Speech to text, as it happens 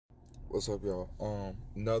What's up, y'all?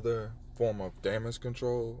 Another form of damage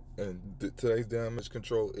control, and today's damage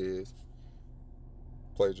control is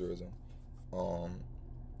plagiarism. Um,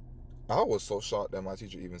 I was so shocked that my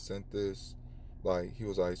teacher even sent this. Like, he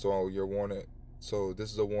was like, "So you're warning. So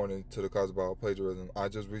this is a warning to the class about plagiarism. I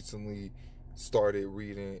just recently started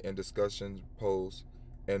reading and discussion posts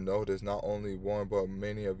and noticed not only one but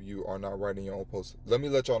many of you are not writing your own posts. Let me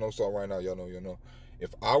let y'all know something right now. Y'all know.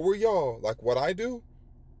 If I were y'all, like what I do."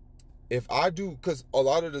 If I do, because a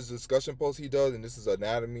lot of the discussion posts he does, and this is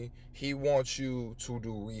anatomy, he wants you to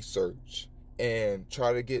do research and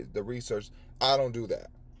try to get the research. I don't do that.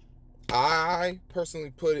 I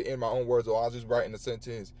personally put it in my own words, or I'll just write in a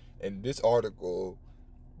sentence. In this article,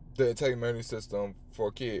 the integumentary system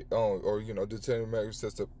for kids, or the integumentary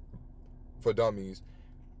system for dummies.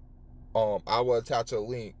 I will attach a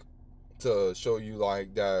link to show you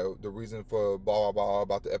like that the reason for blah blah blah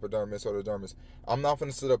about the epidermis or the dermis. I'm not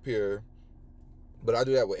gonna sit up here. But I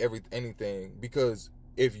do that with anything, because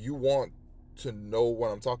if you want to know what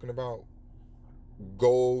I'm talking about,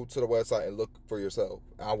 go to the website and look for yourself.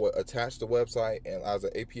 I would attach the website and as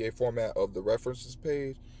an APA format of the references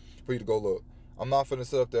page for you to go look. I'm not finna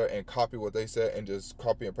sit up there and copy what they said and just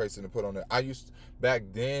copy and paste it and put on it. Back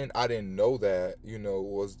then, I didn't know that,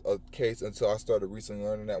 was a case until I started recently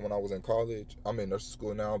learning that when I was in college. I'm in nursing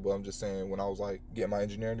school now, but I'm just saying when I was like getting my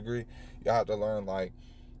engineering degree, you have to learn like,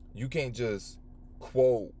 you can't just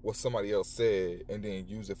quote what somebody else said and then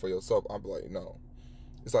use it for yourself. I'm like, no.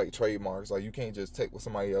 It's like trademarks. Like, you can't just take what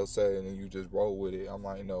somebody else said and then you just roll with it. I'm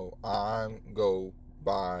like, no. I go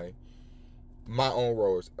by my own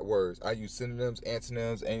words. I use synonyms,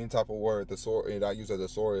 antonyms, any type of word. And I use a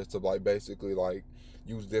thesaurus to like basically like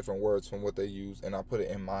use different words from what they use, and I put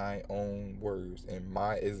it in my own words, in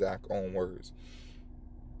my exact own words.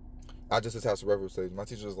 I just attached the reference page. My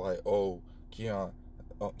teacher's like, "Oh, Keon,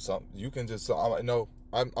 you can just." So I'm like, "No,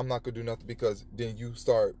 I'm not gonna do nothing," because then you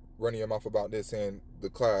start running your mouth about this in the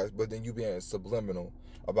class, but then you being subliminal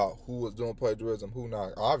about who was doing plagiarism, who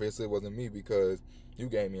not. Obviously, it wasn't me because you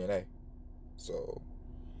gave me an A. So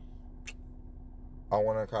I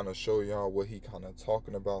want to kind of show y'all what he kind of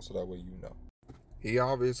talking about, so that way you know. He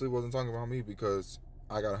obviously wasn't talking about me because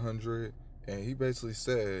I got 100, and he basically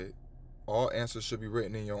said all answers should be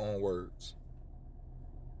written in your own words.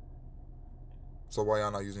 So why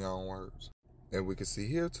y'all not using your own words? And we can see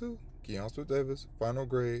here too, Keon Smith Davis, final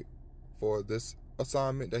grade for this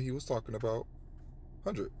assignment that he was talking about,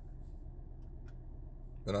 100.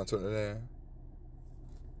 And I turned it in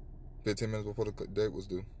 15 minutes before the date was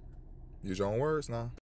due. Use your own words now.